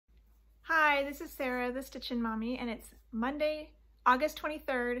Hi, this is Sarah, the Stitchin Mommy, and it's Monday, August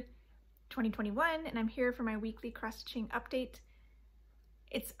 23rd, 2021, and I'm here for my weekly cross-stitching update.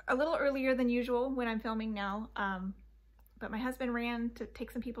 It's a little earlier than usual when I'm filming now, but my husband ran to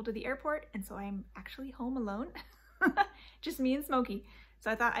take some people to the airport, and so I'm actually home alone, just me and Smokey.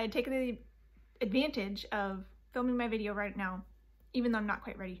 So I thought I'd take the advantage of filming my video right now, even though I'm not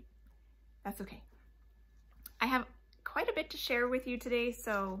quite ready. That's okay. I have quite a bit to share with you today,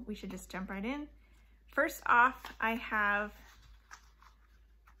 so we should just jump right in. First off, I have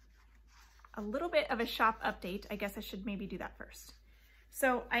a little bit of a shop update. I guess I should maybe do that first.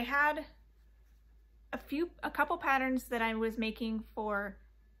 So I had a couple patterns that I was making for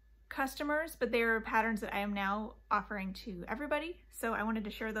customers, but they are patterns that I am now offering to everybody. So I wanted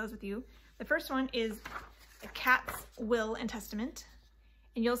to share those with you. The first one is a cat's will and testament.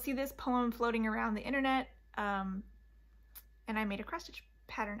 And you'll see this poem floating around the internet. And I made a cross stitch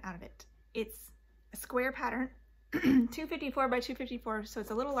pattern out of it. It's a square pattern, 254 by 254, so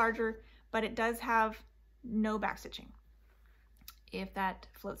it's a little larger, but it does have no back stitching, if that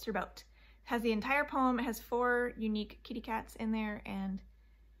floats your boat. It has the entire poem. It has 4 unique kitty cats in there, and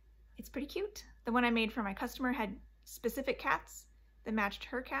it's pretty cute. The one I made for my customer had specific cats that matched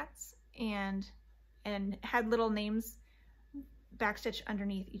her cats and had little names backstitched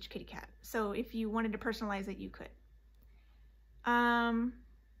underneath each kitty cat. So if you wanted to personalize it, you could.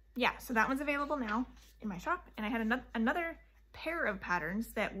 Yeah, so that one's available now in my shop. And I had another pair of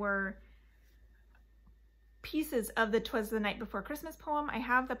patterns that were pieces of the 'Twas the Night Before Christmas poem. I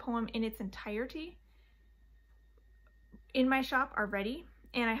have the poem in its entirety in my shop already.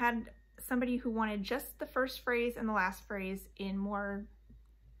 And I had somebody who wanted just the first phrase and the last phrase in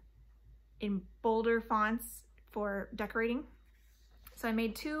bolder fonts for decorating. So I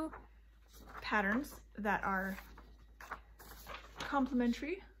made 2 patterns that are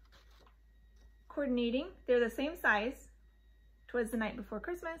complementary, coordinating. They're the same size, 'Twas the Night Before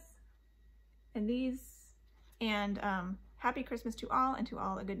Christmas, and these, and Happy Christmas to all, and to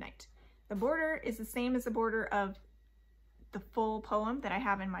all a good night. The border is the same as the border of the full poem that I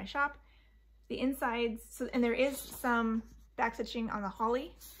have in my shop. The insides, and there is some backstitching on the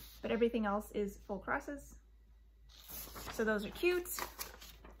holly, but everything else is full crosses. So those are cute.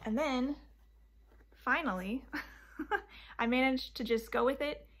 And then finally, I managed to just go with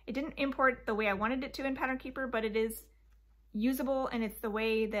it. It didn't import the way I wanted it to in Pattern Keeper, but it is usable and it's the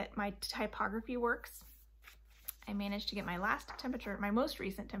way that my typography works. I managed to get my most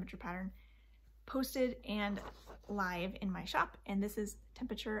recent temperature pattern posted and live in my shop, and this is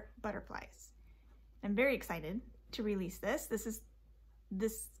Temperature Butterflies. I'm very excited to release this.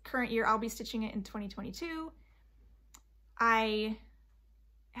 This current year, I'll be stitching it in 2022. I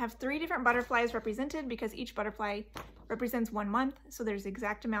have 3 different butterflies represented because each butterfly represents 1 month. So there's the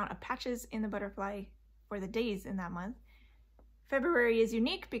exact amount of patches in the butterfly for the days in that month. February is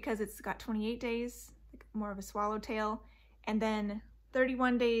unique because it's got 28 days, more of a swallowtail. And then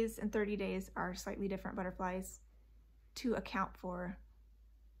 31 days and 30 days are slightly different butterflies to account for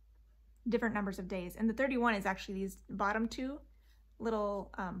different numbers of days. And the 31 is actually these bottom 2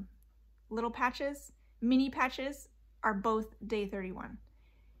 little patches, mini patches, are both day 31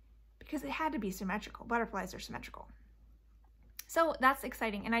 because it had to be symmetrical. Butterflies are symmetrical. So that's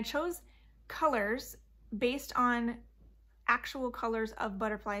exciting. And I chose colors based on actual colors of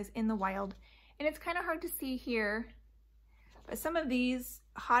butterflies in the wild. And it's kind of hard to see here, but some of these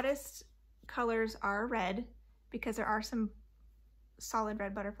hottest colors are red because there are some solid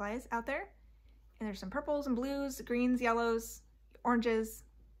red butterflies out there. And there's some purples and blues, greens, yellows, oranges.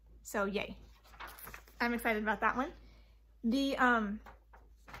 So yay. I'm excited about that one.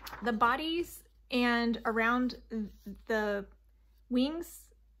 The bodies and around the wings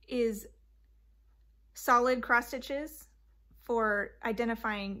is solid cross stitches for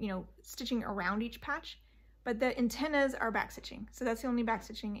identifying, stitching around each patch, but the antennas are back stitching. So that's the only back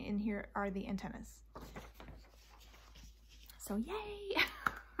stitching in here are the antennas. So yay!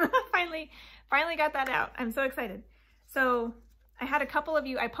 finally got that out. I'm so excited. So I had a couple of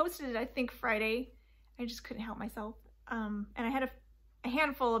you, I posted it, I think Friday. I just couldn't help myself. And I had a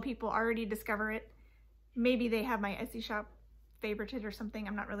handful of people already discover it. Maybe they have my Etsy shop favorited or something.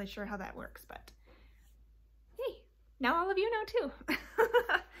 I'm not really sure how that works, but hey, now all of you know too.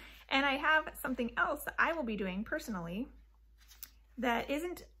 And I have something else that I will be doing personally that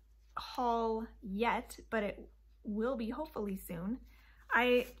isn't haul yet, but it will be hopefully soon.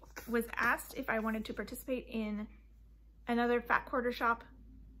 I was asked if I wanted to participate in another Fat Quarter Shop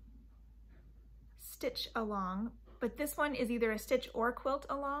stitch along, but this one is either a stitch or quilt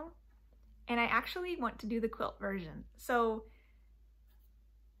along, and I actually want to do the quilt version. So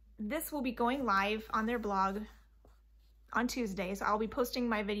this will be going live on their blog on Tuesday. So I'll be posting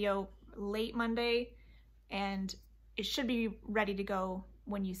my video late Monday, and it should be ready to go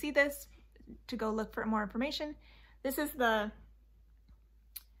when you see this to go look for more information. This is the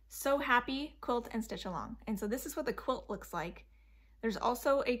So Happy Quilt and Stitch Along. And so this is what the quilt looks like. There's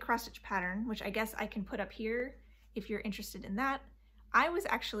also a cross stitch pattern, which I guess I can put up here if you're interested in that. I was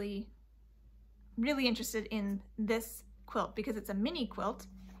actually really interested in this quilt because it's a mini quilt.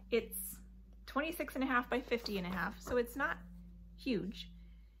 It's 26.5 by 50.5, so it's not huge.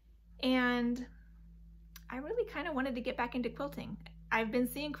 And I really kind of wanted to get back into quilting. I've been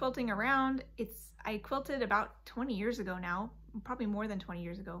seeing quilting around. I quilted about 20 years ago now, probably more than 20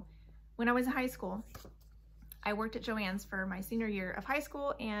 years ago. When I was in high school, I worked at Joann's for my senior year of high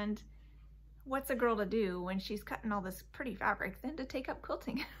school, and what's a girl to do when she's cutting all this pretty fabric than to take up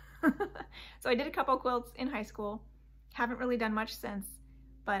quilting? So I did a couple quilts in high school. Haven't really done much since,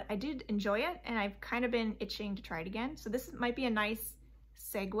 but I did enjoy it, and I've kind of been itching to try it again. So this might be a nice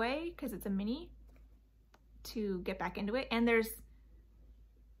segue, because it's a mini, to get back into it. And there's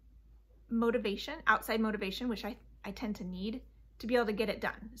motivation, outside motivation, which I tend to need to be able to get it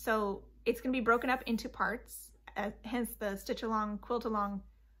done. So it's going to be broken up into parts, hence the stitch along, quilt along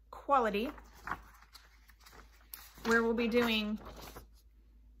quality, where we'll be doing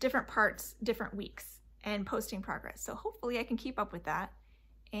different parts, different weeks, and posting progress. So hopefully I can keep up with that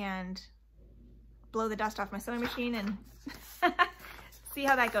and blow the dust off my sewing machine and see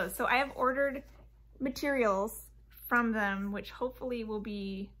how that goes. So I have ordered materials from them, which hopefully will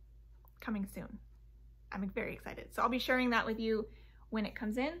be coming soon. I'm very excited. So I'll be sharing that with you when it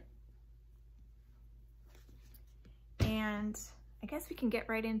comes in. And I guess we can get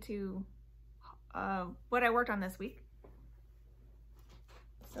right into what I worked on this week.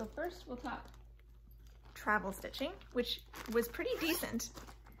 So first we'll talk travel stitching, which was pretty decent.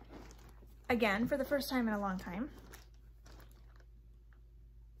 Again, for the first time in a long time.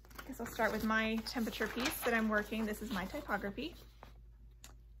 I guess I'll start with my temperature piece that I'm working. This is my typography.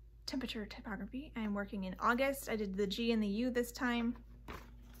 Temperature typography. I'm working in August. I did the G and the U this time.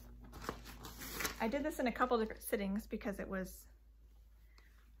 I did this in a couple different sittings because it was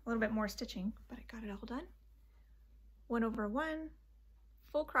a little bit more stitching, but I got it all done. 1/1,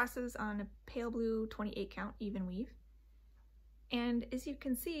 full crosses on a pale blue 28 count even weave. And as you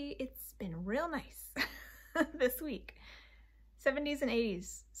can see, it's been real nice this week. 70s and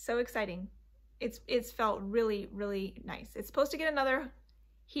 80s, so exciting. It's felt really, really nice. It's supposed to get another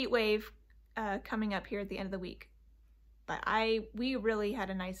heat wave coming up here at the end of the week, but we really had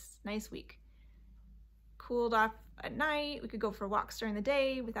a nice week. Cooled off at night. We could go for walks during the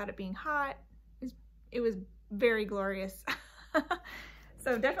day without it being hot. It was very glorious.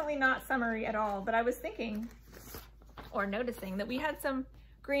 So definitely not summery at all, but I was thinking or noticing that we had some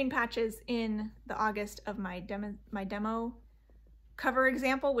green patches in the August of my demo cover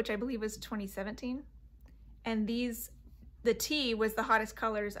example, which I believe was 2017. And the tea was the hottest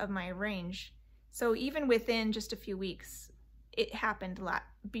colors of my range. So even within just a few weeks, it happened a lot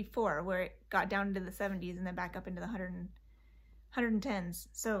before, where it got down into the 70s and then back up into the 110s.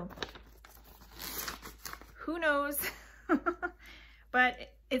 So who knows?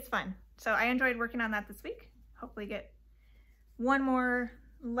 But it's fun. So I enjoyed working on that this week. Hopefully get one more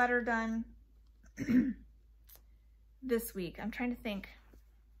letter done this week. I'm trying to think.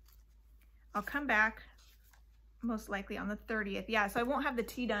 I'll come back most likely on the 30th. Yeah, so I won't have the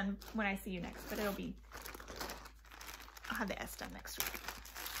T done when I see you next, but I'll have the S done next week.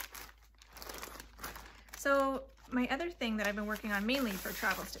 So my other thing that I've been working on mainly for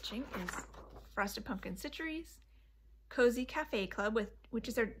travel stitching is Frosted Pumpkin Stitchery's Cozy Cafe Club, which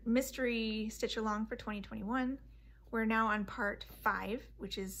is our mystery stitch along for 2021. We're now on part 5,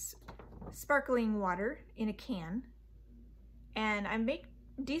 which is sparkling water in a can. And I make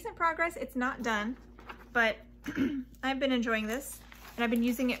decent progress. It's not done, but I've been enjoying this, and I've been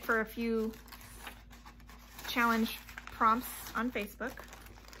using it for a few challenge prompts on Facebook.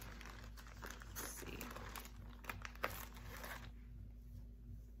 Let's see.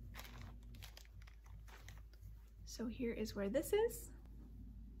 So here is where this is.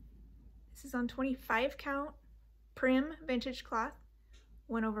 This is on 25 count Prim vintage cloth,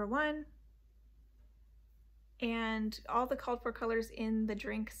 1/1. And all the called for colors in the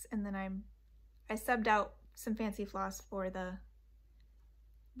drinks, and then I subbed out some fancy floss for the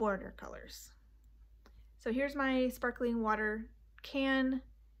border colors. So here's my sparkling water can.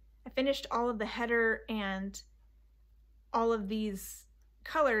 I finished all of the header and all of these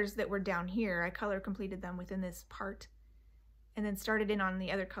colors that were down here. I color completed them within this part and then started in on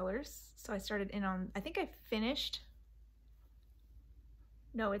the other colors. So I started in on, I think I finished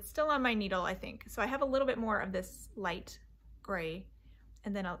No, it's still on my needle, I think. So I have a little bit more of this light gray,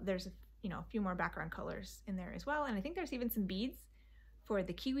 and then there's you know, a few more background colors in there as well. And I think there's even some beads for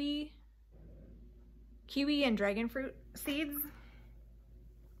the kiwi and dragon fruit seeds.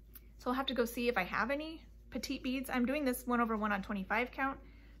 So I'll have to go see if I have any petite beads. I'm doing this 1/1 on 25 count.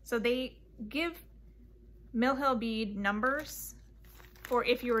 So they give Mill Hill bead numbers for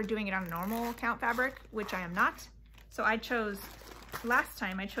if you were doing it on a normal count fabric, which I am not. So I chose, last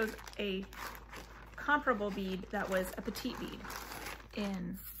time I chose a comparable bead that was a petite bead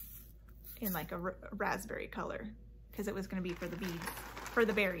in like a raspberry color, because it was going to be for the beads, for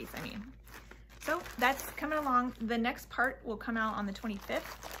the berries, I mean. So that's coming along. The next part will come out on the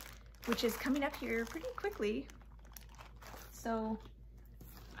 25th, which is coming up here pretty quickly. So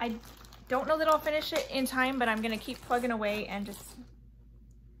I don't know that I'll finish it in time, but I'm going to keep plugging away and just,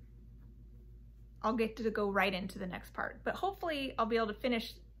 I'll get to go right into the next part. But hopefully I'll be able to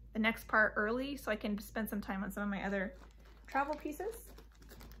finish the next part early so I can spend some time on some of my other travel pieces,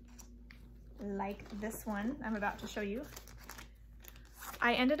 like this one I'm about to show you.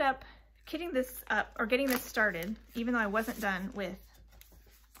 I ended up kitting this up, or getting this started, even though I wasn't done with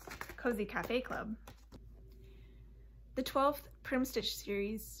Cozy Cafe Club. The 12th Prim Stitch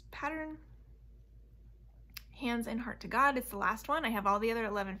series pattern, Hands and Heart to God. It's the last one. I have all the other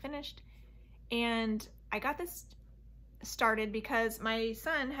 11 finished. And I got this started because my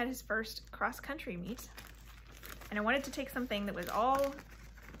son had his first cross-country meet, and I wanted to take something that was all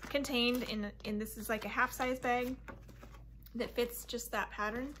contained in this is like a half-size bag that fits just that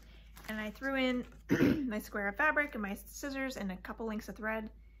pattern. And I threw in my square of fabric and my scissors and a couple lengths of thread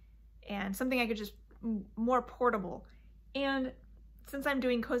and something I could just more portable. And since I'm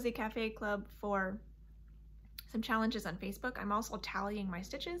doing Cozy Cafe Club for some challenges on Facebook, I'm also tallying my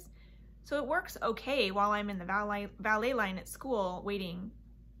stitches. So it works okay while I'm in the valet line at school waiting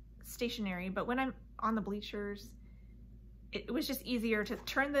stationary, but when I'm on the bleachers, it was just easier to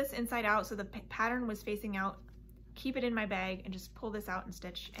turn this inside out so the pattern was facing out, keep it in my bag, and just pull this out and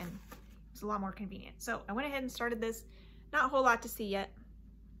stitch, and it's a lot more convenient. So I went ahead and started this. Not a whole lot to see yet,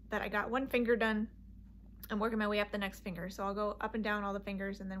 but I got one finger done. I'm working my way up the next finger, so I'll go up and down all the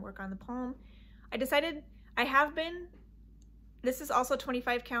fingers and then work on the palm. I decided this is also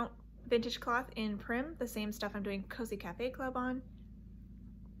 25 count vintage cloth in Prim, the same stuff I'm doing Cozy Cafe Club on.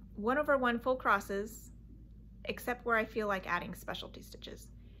 1/1 full crosses, except where I feel like adding specialty stitches.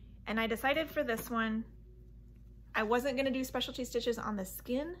 And I decided for this one, I wasn't gonna do specialty stitches on the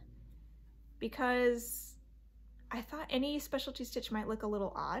skin because I thought any specialty stitch might look a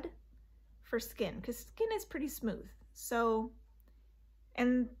little odd for skin, because skin is pretty smooth. So,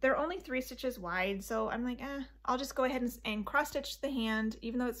 and they're only 3 stitches wide, so I'm like, I'll just go ahead and cross stitch the hand,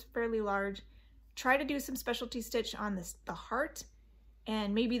 even though it's fairly large. Try to do some specialty stitch on the heart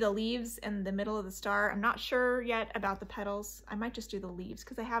and maybe the leaves and the middle of the star. I'm not sure yet about the petals. I might just do the leaves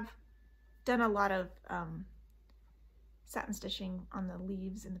because I have done a lot of satin stitching on the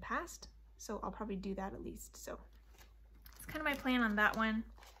leaves in the past, so I'll probably do that at least. So it's kind of my plan on that one.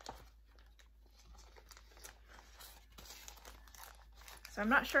 So I'm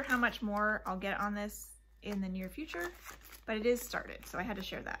not sure how much more I'll get on this in the near future, but it is started, so I had to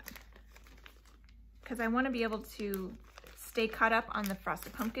share that. Because I want to be able to stay caught up on the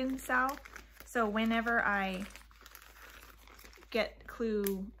Frosted Pumpkin Sal. So whenever I get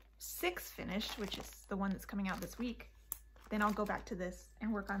Clue 6 finished, which is the one that's coming out this week, then I'll go back to this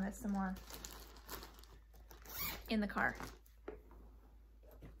and work on this some more in the car.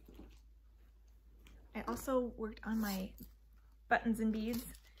 I also worked on my buttons and beads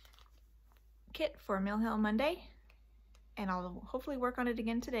kit for Mill Hill Monday, and I'll hopefully work on it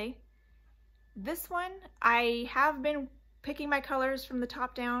again today. This one, I have been picking my colors from the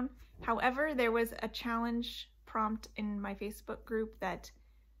top down. However, there was a challenge prompt in my Facebook group that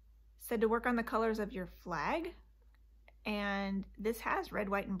said to work on the colors of your flag, and this has red,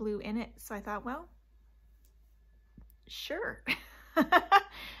 white, and blue in it, so I thought, well, sure.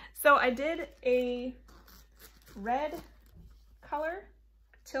 So I did a red color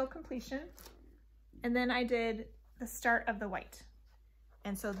till completion, and then I did the start of the white.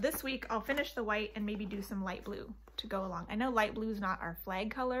 And so this week I'll finish the white and maybe do some light blue to go along. I know light blue is not our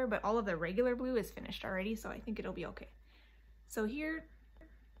flag color, but all of the regular blue is finished already, so I think it'll be okay. So here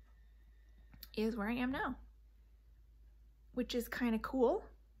is where I am now, which is kind of cool.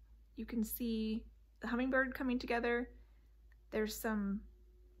 You can see the hummingbird coming together. There's some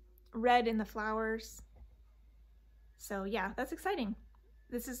red in the flowers. So yeah, that's exciting.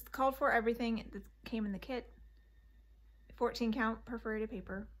 This is called for everything that came in the kit. 14 count perforated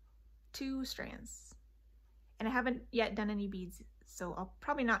paper, 2 strands. And I haven't yet done any beads So I'll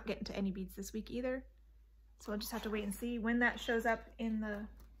probably not get into any beads this week either. So I'll just have to wait and see when that shows up in the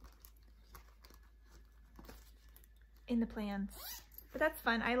plan. But that's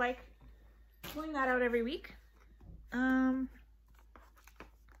fun. I like pulling that out every week.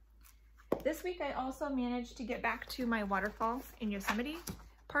 This week I also managed to get back to my waterfall in Yosemite.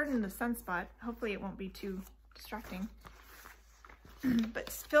 Pardon the sunspot. Hopefully it won't be too distracting. But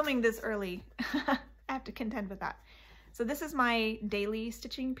filming this early, I have to contend with that. So this is my daily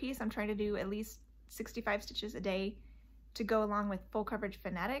stitching piece. I'm trying to do at least 65 stitches a day to go along with Full Coverage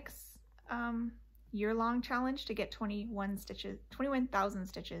Fanatics year-long challenge to get 21,000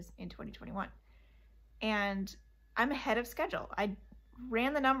 stitches in 2021. And I'm ahead of schedule. I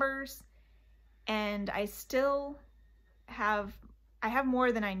ran the numbers and I still have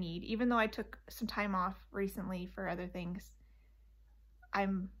more than I need, even though I took some time off recently for other things.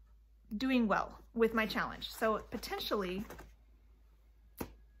 I'm doing well with my challenge. So potentially,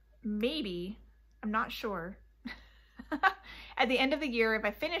 maybe, I'm not sure, at the end of the year, if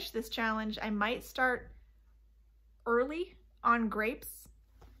I finish this challenge, I might start early on grapes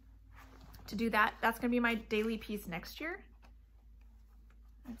to do that. That's gonna be my daily piece next year.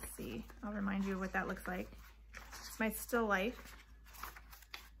 Let's see, I'll remind you what that looks like. It's my still life.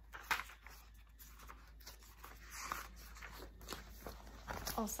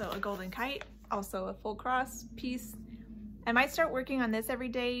 Also a golden kite, also a full cross piece. I might start working on this every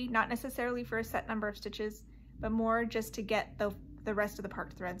day, not necessarily for a set number of stitches, but more just to get the rest of the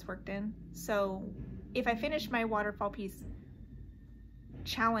parked threads worked in. So if I finish my waterfall piece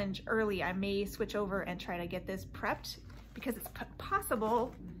challenge early, I may switch over and try to get this prepped because it's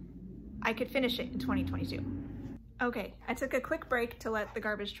possible I could finish it in 2022. Okay, I took a quick break to let the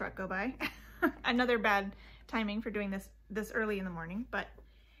garbage truck go by. Another bad timing for doing this early in the morning, but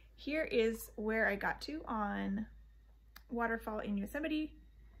here is where I got to on waterfall in Yosemite.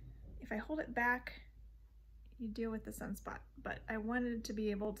 If I hold it back, you deal with the sunspot, but I wanted to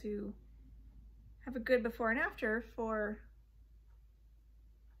be able to have a good before and after for,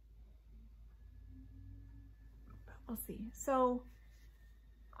 we'll see. So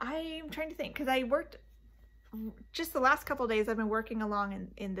I'm trying to think, because I worked, just the last couple days I've been working along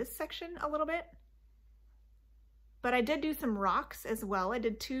in this section a little bit, but I did do some rocks as well. I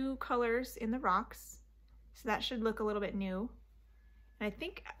did 2 colors in the rocks, so that should look a little bit new. And I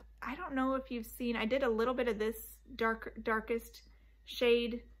think, I don't know if you've seen, I did a little bit of this darkest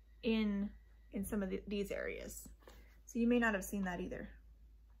shade in some of these areas. So you may not have seen that either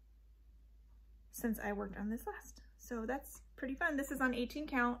since I worked on this last. So that's pretty fun. This is on 18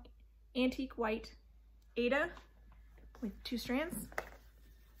 count antique white Aida with 2 strands.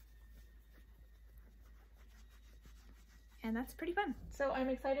 And that's pretty fun. So I'm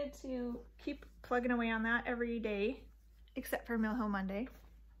excited to keep plugging away on that every day, except for Mill Hill Monday.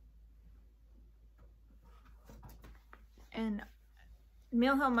 And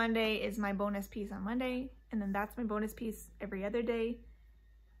Mill Hill Monday is my bonus piece on Monday, and then that's my bonus piece every other day.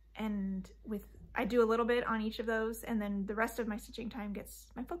 And I do a little bit on each of those, and then the rest of my stitching time gets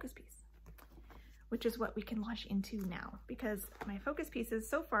my focus piece, which is what we can launch into now, because my focus pieces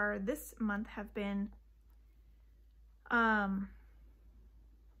so far this month have been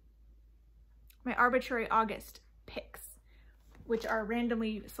my arbitrary August picks, which are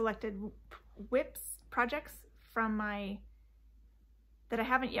randomly selected projects from that I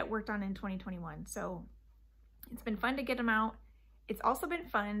haven't yet worked on in 2021. So it's been fun to get them out. It's also been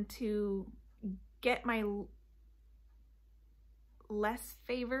fun to get my less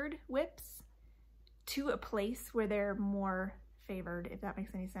favored whips to a place where they're more favored, if that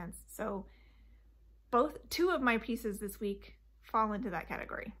makes any sense. So 2 of my pieces this week fall into that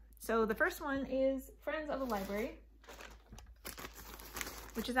category. So the first one is Friends of the Library,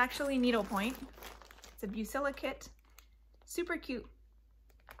 which is actually needlepoint. It's a Bucilla kit, super cute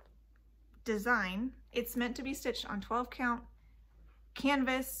design. It's meant to be stitched on 12 count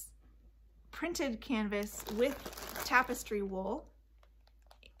canvas, printed canvas with tapestry wool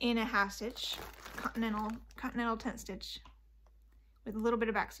in a half stitch, continental tent stitch with a little bit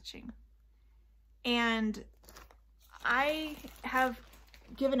of back stitching. And I have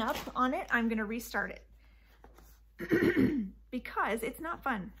given up on it. I'm gonna restart it because it's not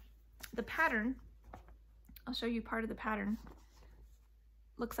fun. The pattern, I'll show you part of the pattern,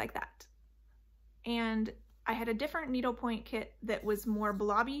 looks like that. And I had a different needlepoint kit that was more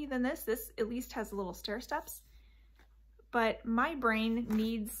blobby than this. This at least has little stair steps, but my brain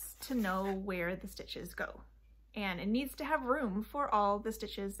needs to know where the stitches go. And it needs to have room for all the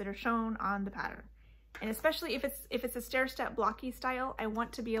stitches that are shown on the pattern. And especially if it's a stair step blocky style, I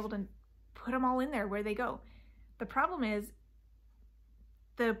want to be able to put them all in there where they go. The problem is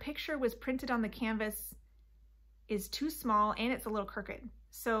the picture was printed on the canvas is too small and it's a little crooked.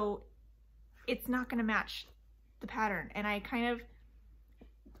 So it's not gonna match the pattern. And I kind of,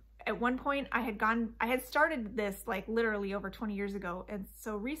 at one point I had started this like literally over 20 years ago. And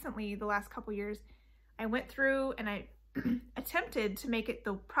so recently, the last couple years, I went through and I attempted to make it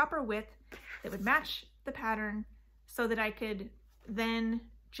the proper width that would match the pattern so that I could then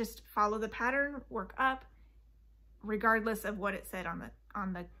just follow the pattern, work up, regardless of what it said on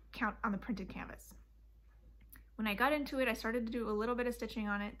the printed canvas. When I got into it, I started to do a little bit of stitching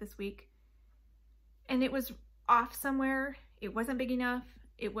on it this week, and it was off somewhere. It wasn't big enough.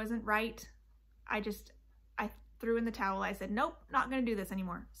 It wasn't right. I threw in the towel. I said, nope, not gonna do this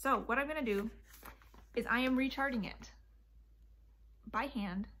anymore. So what I'm gonna do is I am recharting it by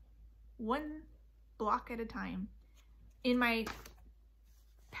hand, one block at a time in my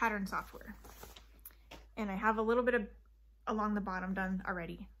pattern software. And I have a little bit of along the bottom done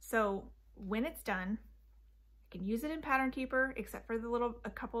already. So when it's done, I can use it in Pattern Keeper, except for a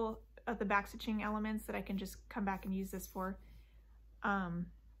couple of the back stitching elements that I can just come back and use this for,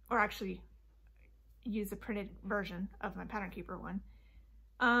 or actually use the printed version of my Pattern Keeper one.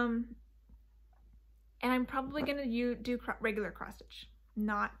 And I'm probably gonna do regular cross stitch,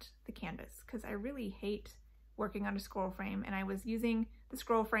 not the canvas, because I really hate working on a scroll frame, and I was using the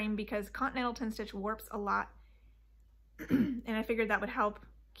scroll frame because Continental 10 stitch warps a lot, and I figured that would help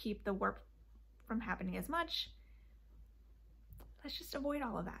keep the warp from happening as much. Let's just avoid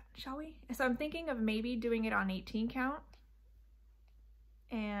all of that, shall we? So I'm thinking of maybe doing it on 18 count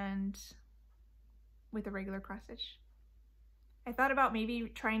and with a regular cross stitch. I thought about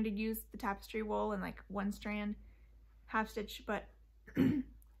maybe trying to use the tapestry wool and like one strand half stitch, but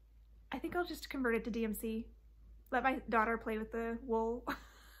I think I'll just convert it to DMC, let my daughter play with the wool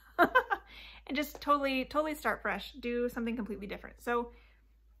and just totally start fresh, do something completely different. So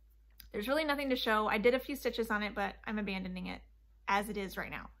there's really nothing to show. I did a few stitches on it, but I'm abandoning it as it is right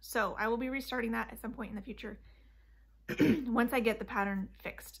now. So I will be restarting that at some point in the future once I get the pattern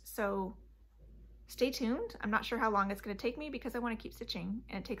fixed. So stay tuned. I'm not sure how long it's going to take me because I want to keep stitching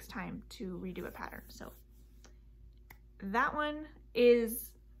and it takes time to redo a pattern. So that one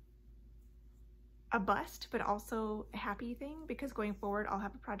is a bust, but also a happy thing because going forward, I'll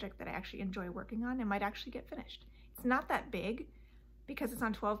have a project that I actually enjoy working on and might actually get finished. It's not that big because it's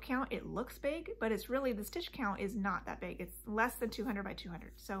on 12 count. It looks big, but it's really, the stitch count is not that big. It's less than 200 by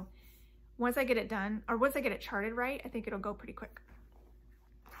 200. So once I get it done, or once I get it charted right, I think it'll go pretty quick.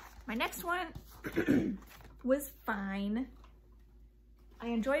 My next one was fine. I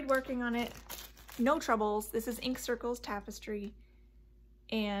enjoyed working on it. No troubles. This is Ink Circles Tapestry,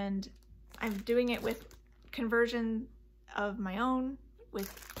 and I'm doing it with conversion of my own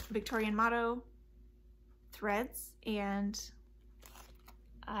with Victorian motto threads, and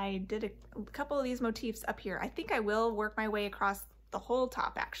I did a couple of these motifs up here. I think I will work my way across the whole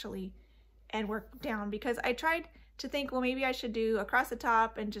top actually and work down, because I tried to think, well, maybe I should do across the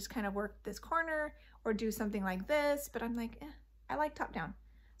top and just kind of work this corner or do something like this, but I'm like, I like top down.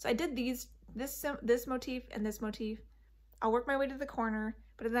 So I did this motif and this motif. I'll work my way to the corner,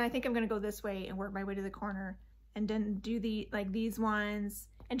 but then I think I'm gonna go this way and work my way to the corner and then do these ones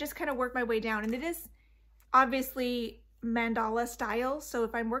and just kind of work my way down. And it is obviously mandala style, so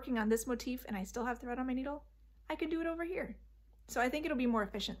if I'm working on this motif and I still have thread on my needle, I can do it over here. So I think it'll be more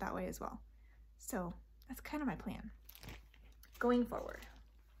efficient that way as well. So that's kind of my plan going forward.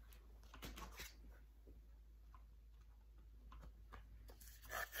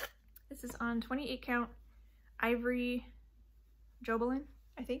 This is on 28 count ivory Jobelin,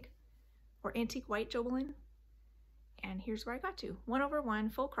 I think, or antique white Jobelin. And here's where I got to.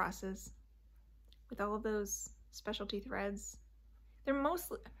 1/1 full crosses with all of those specialty threads. They're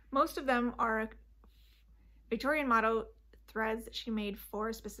most of them are Victorian motto threads that she made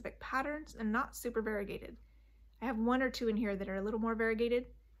for specific patterns and not super variegated. I have one or two in here that are a little more variegated,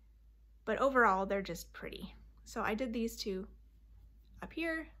 but overall they're just pretty. So I did these two up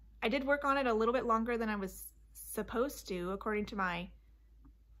here. I did work on it a little bit longer than I was supposed to, according to my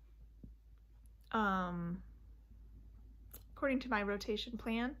rotation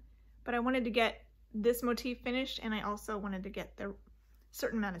plan, but I wanted to get this motif finished, and I also wanted to get the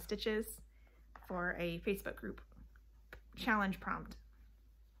certain amount of stitches for a Facebook group challenge prompt.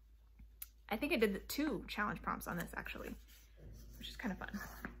 I think I did the 2 challenge prompts on this actually, which is kind of fun.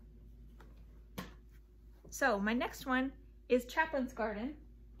 So my next one is Chaplin's Garden,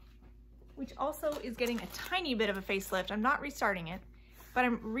 which also is getting a tiny bit of a facelift. I'm not restarting it, but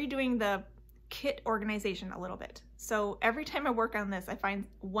I'm redoing the kit organization a little bit. So every time I work on this, I find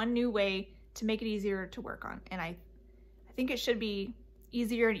one new way to make it easier to work on. And I think it should be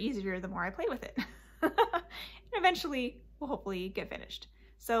easier and easier the more I play with it. And eventually will hopefully get finished.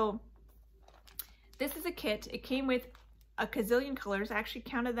 So this is a kit. It came with a gazillion colors. I actually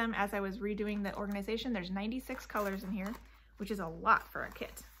counted them as I was redoing the organization. There's 96 colors in here, which is a lot for a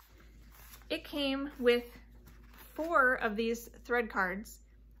kit. It came with 4 of these thread cards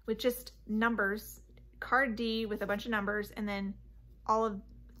with just numbers, card D with a bunch of numbers, and then all of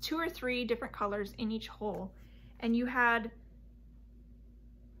 2 or 3 different colors in each hole. And you had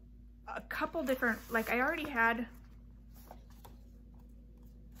a couple different, like I already had,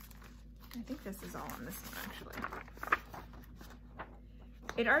 I think this is all on this one actually.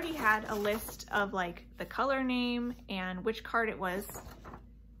 It already had a list of like the color name and which card it was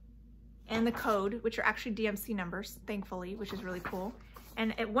and the code, which are actually DMC numbers, thankfully, which is really cool.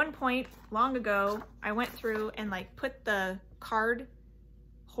 And at one point long ago, I went through and like put the card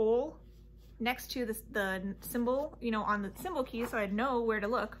hole next to the symbol, you know, on the symbol key, so I'd know where to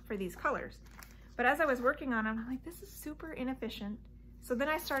look for these colors. But as I was working on them, I'm like, this is super inefficient. So then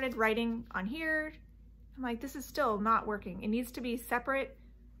I started writing on here. I'm like, this is still not working. It needs to be separate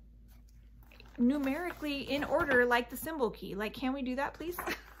numerically in order like the symbol key. Like, can we do that, please?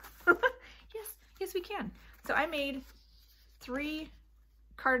 Yes, we can. So I made 3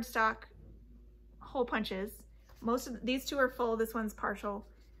 cardstock hole punches. Most of these 2 are full, this one's partial.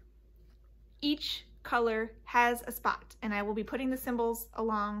 Each color has a spot, and I will be putting the symbols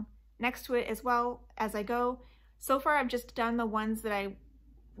along next to it as well as I go. So far, I've just done the ones that I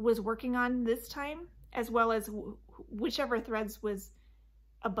was working on this time, as well as whichever threads was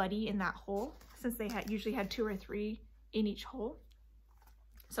a buddy in that hole, since they usually had 2 or 3 in each hole.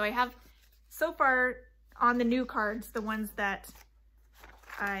 So I have, so far on the new cards, the ones that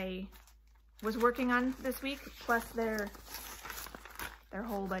I was working on this week, plus their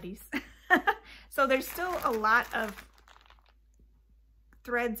hole buddies. So there's still a lot of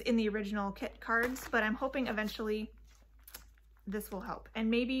threads in the original kit cards, but I'm hoping eventually this will help. And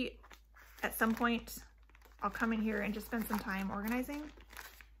maybe at some point I'll come in here and just spend some time organizing,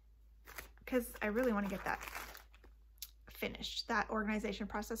 because I really want to get that finished, that organization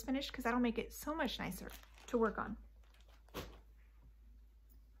process finished, because that'll make it so much nicer to work on.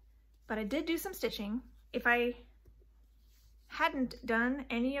 But I did do some stitching. If I hadn't done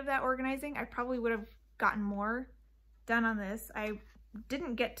any of that organizing, I probably would have gotten more done on this. I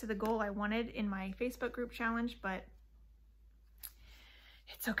didn't get to the goal I wanted in my Facebook group challenge, but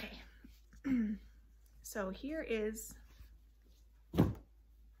it's okay. So here is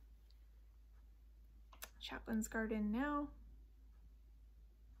Chaplin's Garden now.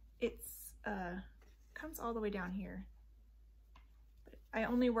 It's comes all the way down here, but I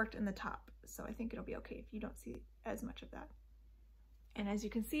only worked in the top, so I think it'll be okay if you don't see as much of that. And as you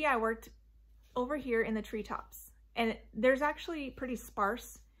can see, I worked over here in the treetops, and there's actually pretty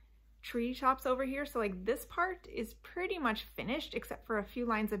sparse tree tops over here. So like this part is pretty much finished except for a few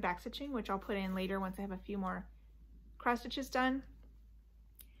lines of backstitching, which I'll put in later once I have a few more cross stitches done,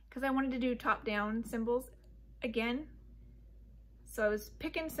 because I wanted to do top down symbols again. So I was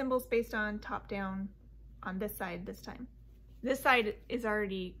picking symbols based on top down on this side this time. This side is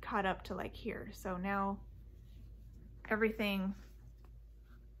already caught up to like here. So now everything,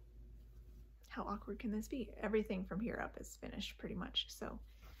 how awkward can this be? Everything from here up is finished pretty much. So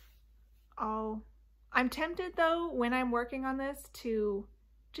I'm tempted though, when I'm working on this, to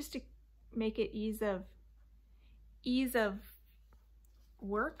just to make it ease of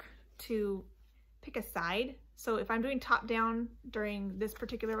work, to pick a side. So if I'm doing top down during this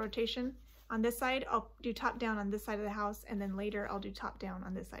particular rotation on this side, I'll do top down on this side of the house, and then later I'll do top down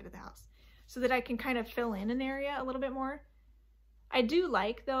on this side of the house, so that I can kind of fill in an area a little bit more. I do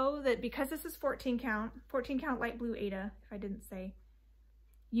like though that because this is 14 count light blue Aida, if I didn't say,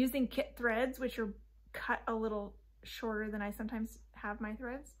 using kit threads, which are cut a little shorter than I sometimes have my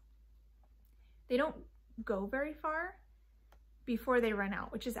threads, they don't go very far before they run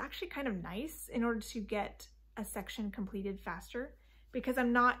out, which is actually kind of nice in order to get a section completed faster, because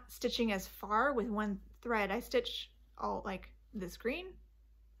I'm not stitching as far with one thread. I stitch all like this green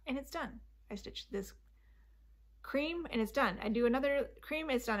and it's done. I stitch this cream and it's done. I do another cream,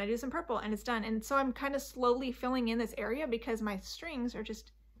 it's done. I do some purple and it's done. And so I'm kind of slowly filling in this area because my strings are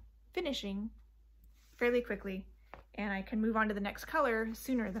just finishing fairly quickly, and I can move on to the next color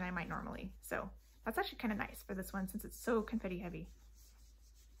sooner than I might normally. So that's actually kind of nice for this one since it's so confetti heavy.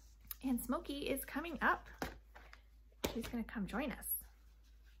 And Smokey is coming up. She's gonna come join us.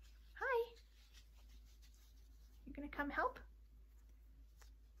 Hi. You gonna come help?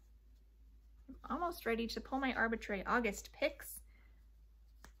 I'm almost ready to pull my arbitrary August picks.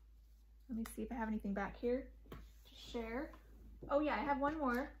 Let me see if I have anything back here to share. Oh yeah, I have one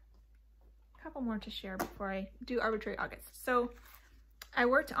more, a couple more to share before I do Arbitrary August. So I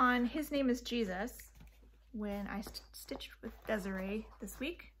worked on His Name is Jesus when I stitched with Desiree this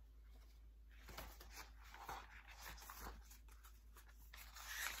week.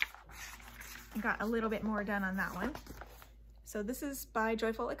 I got a little bit more done on that one. So this is by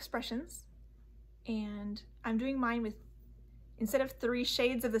Joyful Expressions, and I'm doing mine with, instead of 3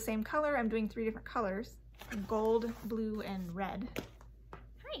 shades of the same color, I'm doing 3 different colors: gold, blue, and red.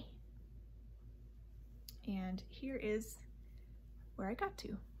 Hi! And here is where I got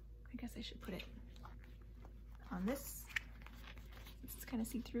to. I guess I should put it on this. It's kind of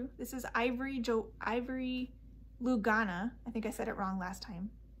see-through. This is Ivory Lugana. I think I said it wrong last time.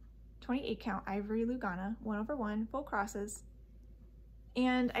 28 count Ivory Lugana, 1/1, full crosses.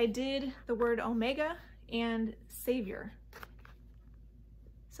 And I did the word Omega and Savior.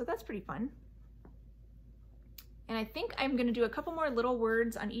 So that's pretty fun. And I think I'm gonna do a couple more little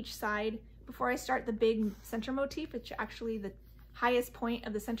words on each side before I start the big center motif, which actually the highest point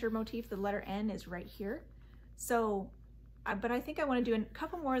of the center motif, the letter N, is right here. So, but I think I wanna do a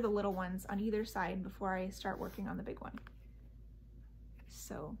couple more of the little ones on either side before I start working on the big one.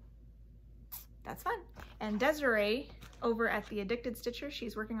 So that's fun. And Desiree over at the Addicted Stitcher,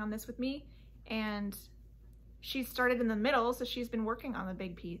 she's working on this with me, and she started in the middle, so she's been working on the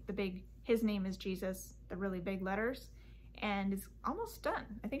big piece, the big His Name is Jesus, the really big letters, and is almost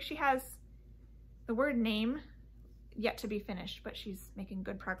done. I think she has the word name yet to be finished, but she's making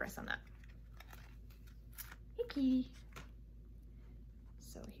good progress on that. Hey, Kitty.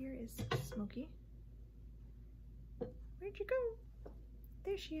 So here is Smokey. Where'd you go?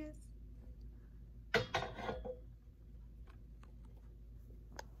 There she is.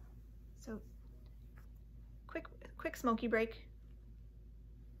 So quick Smokey break.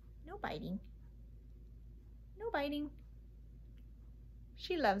 No biting. No biting.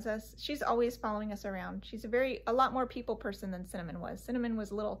 She loves us. She's always following us around. She's a lot more people person than Cinnamon was. Cinnamon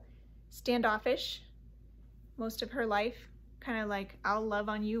was a little standoffish most of her life, kind of like, I'll love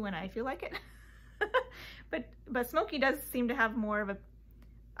on you when I feel like it. but Smokey does seem to have more of a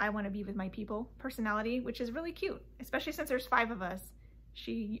I want to be with my people personality, which is really cute, especially since there's 5 of us.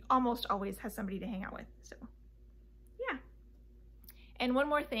 She almost always has somebody to hang out with, so yeah. And one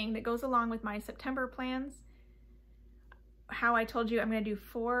more thing that goes along with my September plans, how I told you I'm going to do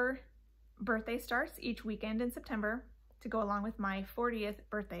 4 birthday starts each weekend in September to go along with my 40th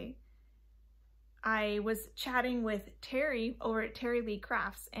birthday. I was chatting with Terry over at Terry Lee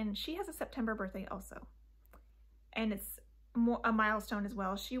Crafts, and she has a September birthday also. And it's a milestone as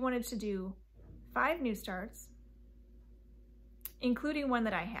well. She wanted to do 5 new starts, including one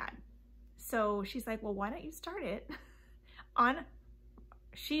that I had. So she's like, well, why don't you start it on,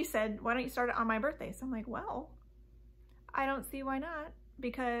 she said, why don't you start it on my birthday? So I'm like, well, I don't see why not,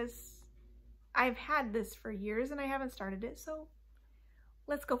 because I've had this for years and I haven't started it, so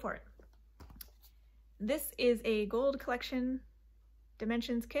let's go for it. This is a gold collection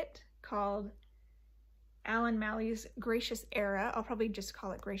dimensions kit called Alan Malley's Gracious Era. I'll probably just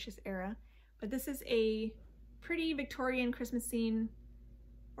call it Gracious Era, but this is a pretty Victorian Christmas scene,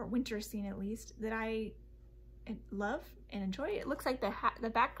 or winter scene at least, that I love and enjoy. It looks like the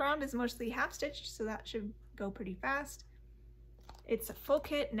background is mostly half stitched, so that should go pretty fast. It's a full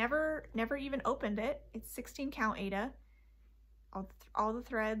kit, never even opened it. It's 16 count Ada, all the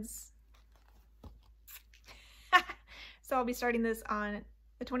threads. So I'll be starting this on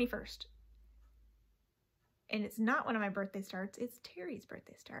the 21st. And it's not one of my birthday starts, it's Terry's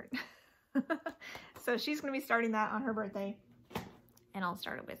birthday start. So she's gonna be starting that on her birthday, and I'll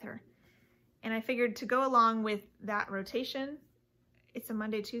start it with her. And I figured to go along with that rotation, it's a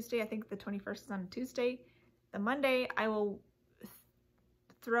Monday, Tuesday, I think the 21st is on a Tuesday. The Monday, I will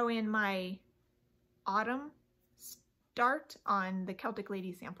throw in my autumn start on the Celtic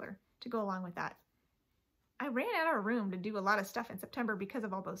Lady sampler to go along with that. I ran out of room to do a lot of stuff in September because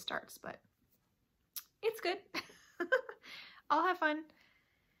of all those starts, but it's good. I'll have fun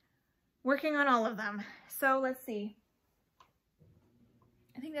working on all of them. So let's see.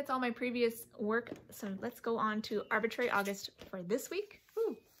 I think that's all my previous work. So let's go on to Arbitrary August for this week.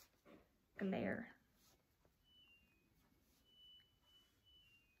 Ooh, glare.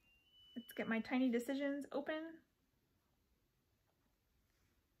 Let's get my Tiny Decisions open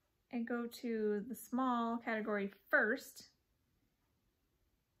and go to the small category first.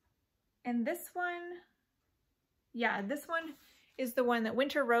 And this one, yeah, this one is the one that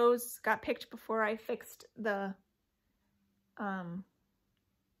Winter Rose got picked before I fixed the,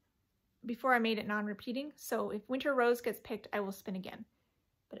 before I made it non-repeating. So if Winter Rose gets picked, I will spin again.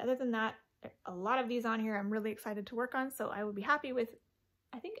 But other than that, a lot of these on here I'm really excited to work on, so I will be happy with,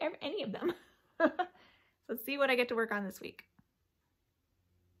 I think, any of them. So let's see what I get to work on this week.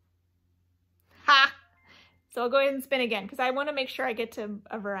 Ha! So I'll go ahead and spin again because I want to make sure I get to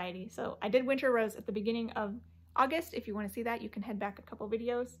a variety. So I did Winter Rose at the beginning of August. If you want to see that, you can head back a couple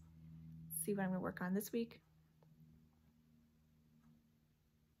videos. See what I'm going to work on this week.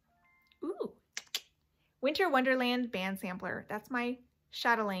 Ooh, Winter Wonderland band sampler. That's my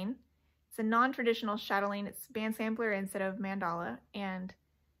chatelaine. It's a non-traditional chatelaine. It's band sampler instead of mandala, and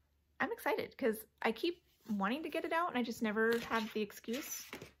I'm excited because I keep wanting to get it out and I just never have the excuse.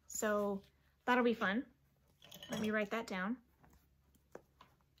 So that'll be fun. Let me write that down.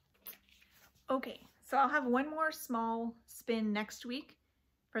 Okay, so I'll have one more small spin next week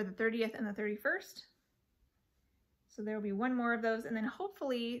for the 30th and the 31st. So there will be one more of those, and then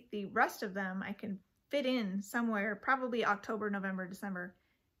hopefully the rest of them I can fit in somewhere, probably October, November, December,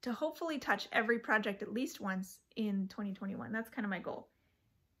 to hopefully touch every project at least once in 2021. That's kind of my goal.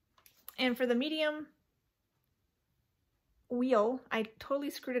 And for the medium wheel, I totally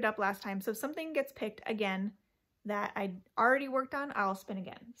screwed it up last time. So if something gets picked again that I already worked on, I'll spin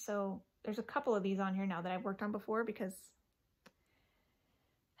again. So there's a couple of these on here now that I've worked on before because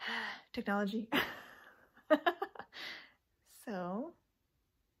technology. So,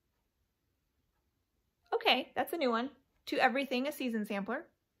 okay, that's a new one. To Everything, a season sampler.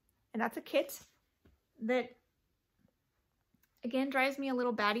 And that's a kit that, again, drives me a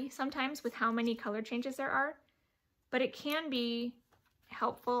little batty sometimes with how many color changes there are. But it can be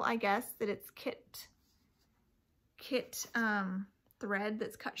helpful, I guess, that it's kit thread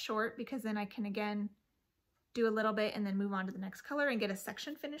that's cut short, because then I can, again, do a little bit and then move on to the next color and get a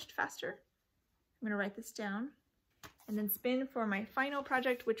section finished faster. I'm going to write this down. And then spin for my final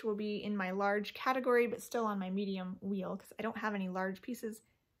project, which will be in my large category, but still on my medium wheel, because I don't have any large pieces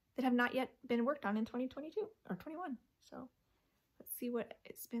that have not yet been worked on in 2022 or 21. So let's see what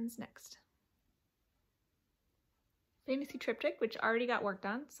it spins next. Fantasy Triptych, which already got worked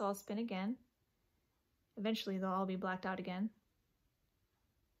on, so I'll spin again. Eventually they'll all be blacked out again.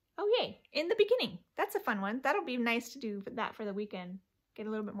 Oh yay, In the Beginning. That's a fun one. That'll be nice to do that for the weekend. Get a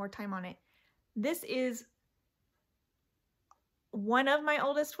little bit more time on it. This is one of my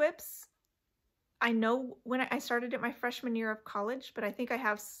oldest whips. I know when I started it my freshman year of college, but I think I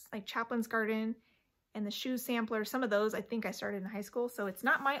have like Chaplin's Garden and the Shoe Sampler. Some of those I think I started in high school, so it's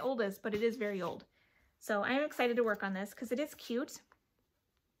not my oldest, but it is very old. So I'm excited to work on this because it is cute.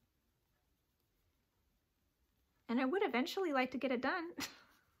 And I would eventually like to get it done.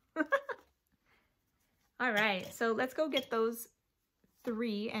 All right, so let's go get those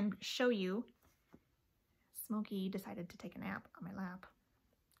 3 and show you. Smokey decided to take a nap on my lap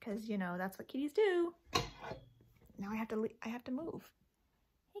because, you know, that's what kitties do. Now I have to move.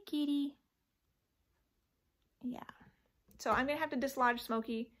 Hey, kitty. Yeah. So I'm going to have to dislodge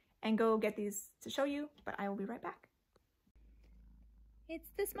Smokey and go get these to show you, but I will be right back.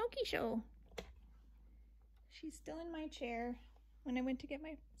 It's the Smokey show. She's still in my chair when I went to get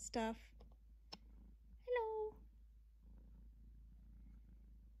my stuff. Hello.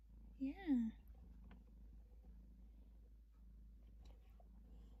 Yeah.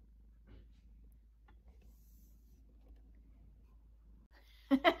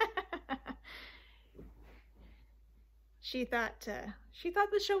 She thought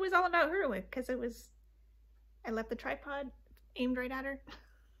the show was all about her because I left the tripod aimed right at her.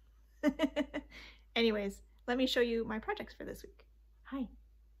 Anyways, let me show you my projects for this week. Hi.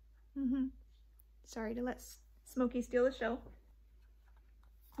 Sorry to let Smokey steal the show.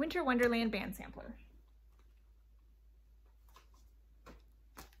 Winter Wonderland band sampler.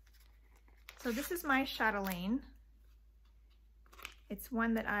 So this is my chatelaine. It's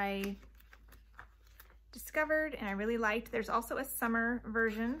one that I discovered and I really liked. There's also a summer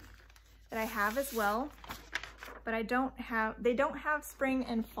version that I have as well, but they don't have spring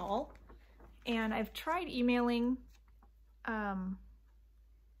and fall. And I've tried emailing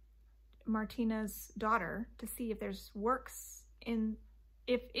Martina's daughter to see if there's works in,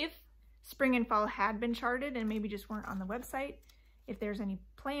 if spring and fall had been charted and maybe just weren't on the website, if there's any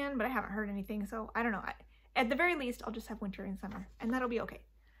plan, but I haven't heard anything. So I don't know. At the very least, I'll just have winter and summer and that'll be okay.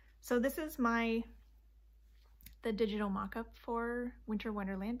 So this is the digital mock-up for Winter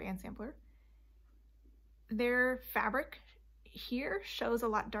Wonderland band sampler. Their fabric here shows a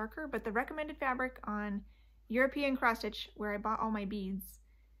lot darker, but the recommended fabric on European Cross Stitch, where I bought all my beads,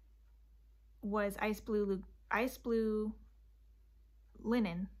 was ice blue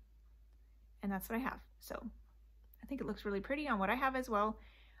linen, and that's what I have. So I think it looks really pretty on what I have as well.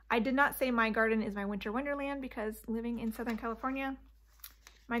 I did not say my garden is my Winter Wonderland because living in Southern California,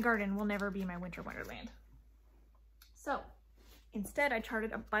 my garden will never be my winter wonderland. So instead I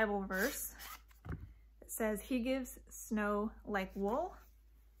charted a Bible verse that says, "He gives snow like wool,"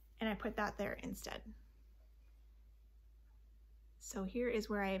 and I put that there instead. So here is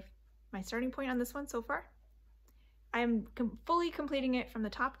where I have my starting point on this one so far. I'm fully completing it from the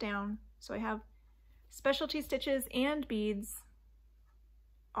top down. So I have specialty stitches and beads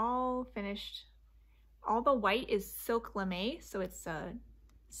all finished. All the white is silk lame, so it's a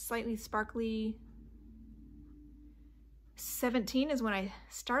slightly sparkly. 17 is when I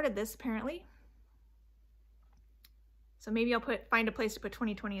started this, apparently. So maybe I'll find a place to put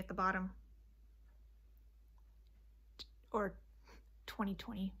 2020 at the bottom. Or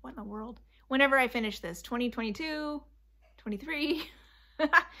 2020, what in the world? Whenever I finish this, 2022, 23,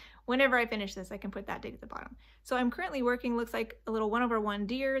 whenever I finish this, I can put that date at the bottom. So I'm currently working, looks like a little 1/1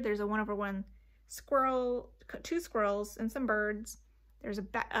 deer. There's a 1/1 squirrel, 2 squirrels, and some birds. There's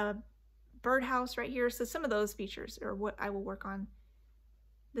a birdhouse right here. So some of those features are what I will work on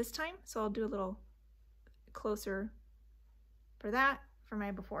this time. So I'll do a little closer for that for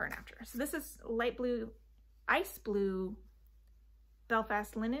my before and after. So this is light blue, ice blue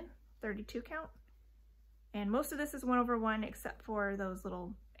Belfast linen, 32 count. And most of this is 1/1 except for those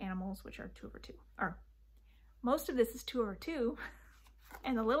little animals, which are 2/2. Or most of this is 2/2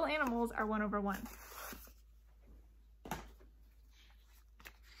 and the little animals are 1/1.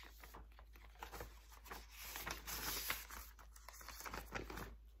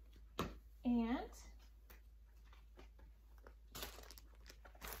 And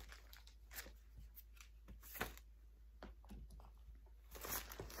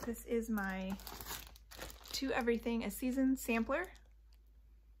this is my To Everything a Season sampler,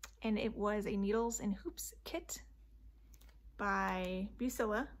 and it was a needles and hoops kit by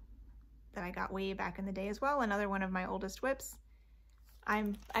Busilla that I got way back in the day as well. Another one of my oldest whips.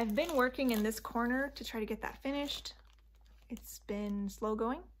 I've been working in this corner to try to get that finished. It's been slow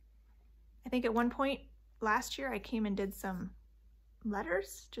going. I think at one point last year I came and did some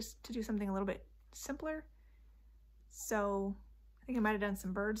letters just to do something a little bit simpler. So I think I might have done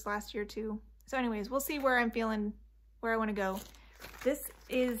some birds last year too. So anyways, we'll see where I'm feeling, where I want to go. This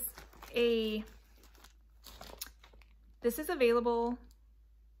is available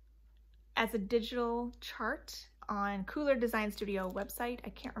as a digital chart on Cooler Design Studio website. I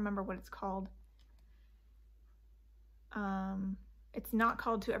can't remember what it's called. It's not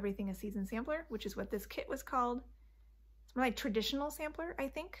called To Everything a Season sampler, which is what this kit was called. It's more like traditional sampler, I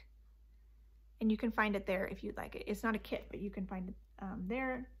think. And you can find it there if you'd like it. It's not a kit, but you can find it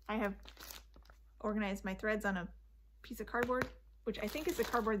there. I have organized my threads on a piece of cardboard, which I think is the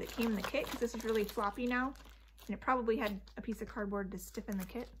cardboard that came in the kit, because this is really floppy now. And it probably had a piece of cardboard to stiffen the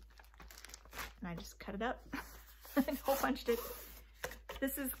kit. And I just cut it up and hole punched it.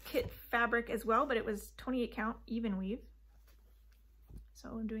 This is kit fabric as well, but it was 28 count even weave. So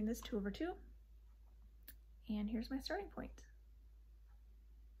I'm doing this 2/2. And here's my starting point.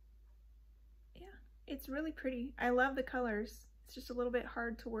 Yeah, it's really pretty. I love the colors. It's just a little bit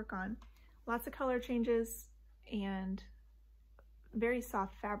hard to work on. Lots of color changes and very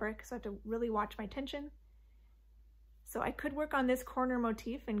soft fabric, so I have to really watch my tension. So I could work on this corner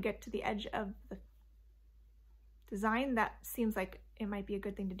motif and get to the edge of the design. That seems like it might be a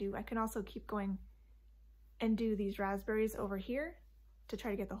good thing to do. I can also keep going and do these raspberries over here to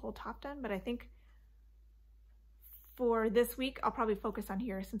try to get the whole top done, but I think for this week I'll probably focus on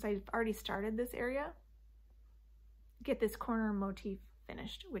here since I've already started this area. Get this corner motif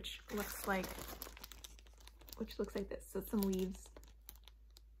finished, which looks like this. So some leaves.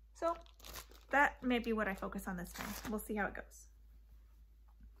 So that may be what I focus on this time. We'll see how it goes.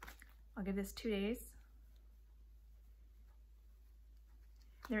 I'll give this 2 days.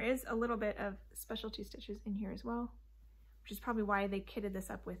 There is a little bit of specialty stitches in here as well, which is probably why they kitted this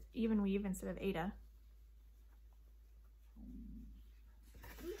up with even weave instead of Ada.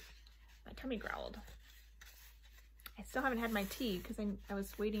 My tummy growled. I still haven't had my tea because I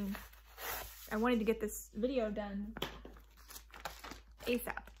was waiting. I wanted to get this video done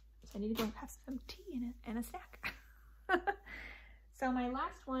ASAP. So I need to go have some tea and a snack. So my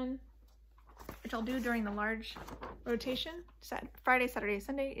last one, which I'll do during the large rotation, Friday, Saturday,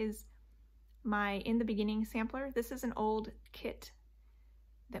 Sunday, is my In the Beginning sampler. This is an old kit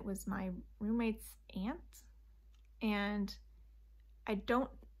that was my roommate's aunt, and I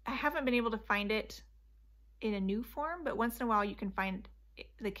haven't been able to find it in a new form, but once in a while you can find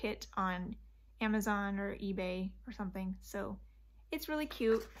the kit on Amazon or eBay or something. So it's really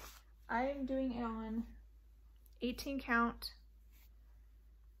cute. I'm doing it on 18 count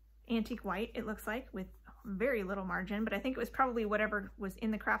antique white, it looks like, with very little margin, but I think it was probably whatever was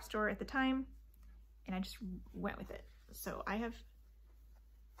in the craft store at the time, and I just went with it. So I have,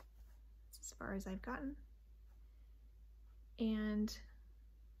 as far as I've gotten. And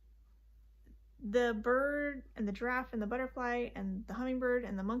the bird and the giraffe and the butterfly and the hummingbird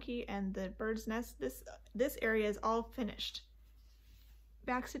and the monkey and the bird's nest, this area is all finished.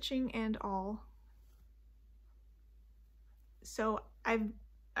 Backstitching and all. So I'm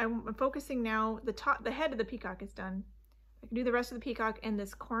focusing now, the head of the peacock is done. I can do the rest of the peacock in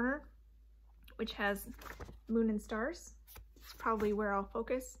this corner, which has moon and stars. It's probably where I'll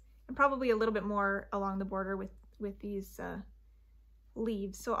focus, and probably a little bit more along the border with these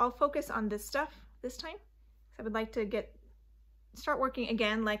leaves. So I'll focus on this stuff this time, because I would like to start working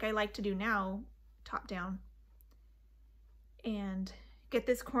again like I like to do now, top down, and get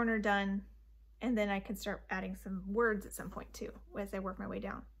this corner done, and then I can start adding some words at some point too as I work my way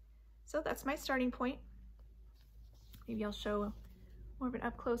down. So that's my starting point. Maybe I'll show more of an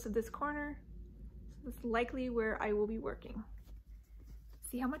up close of this corner. So this is likely where I will be working.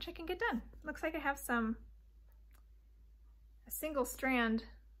 See how much I can get done. Looks like I have a single strand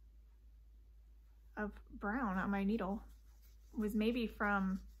of brown on my needle. It was maybe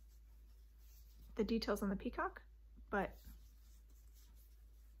from the details on the peacock, but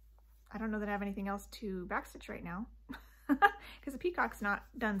I don't know that I have anything else to backstitch right now because the peacock's not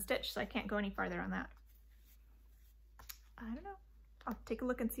done stitched, so I can't go any farther on that. I don't know. I'll take a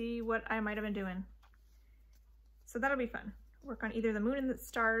look and see what I might have been doing. So that'll be fun. Work on either the moon and the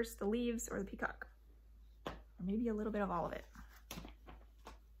stars, the leaves, or the peacock. Or maybe a little bit of all of it.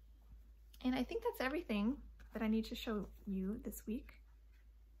 And I think that's everything that I need to show you this week.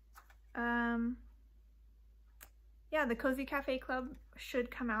 Yeah, the Cozy Cafe Club should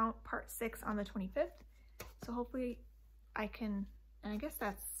come out part 6 on the 25th. So hopefully I can, and I guess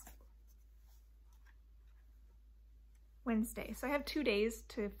that's Wednesday. So I have 2 days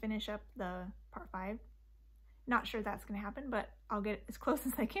to finish up the part 5. Not sure that's gonna happen, but I'll get as close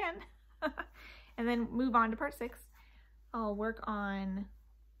as I can. And then move on to part 6. I'll work on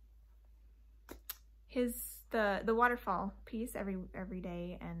the waterfall piece every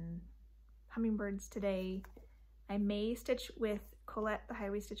day, and hummingbirds today. I may stitch with Colette, the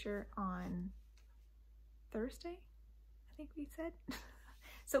highway stitcher, on Thursday, I think we said.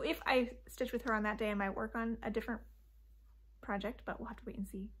 So if I stitch with her on that day, I might work on a different project, but we'll have to wait and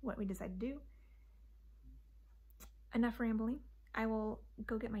see what we decide to do. Enough rambling. I will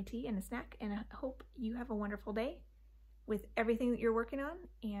go get my tea and a snack, and I hope you have a wonderful day with everything that you're working on,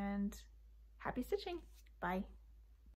 and happy stitching. Bye.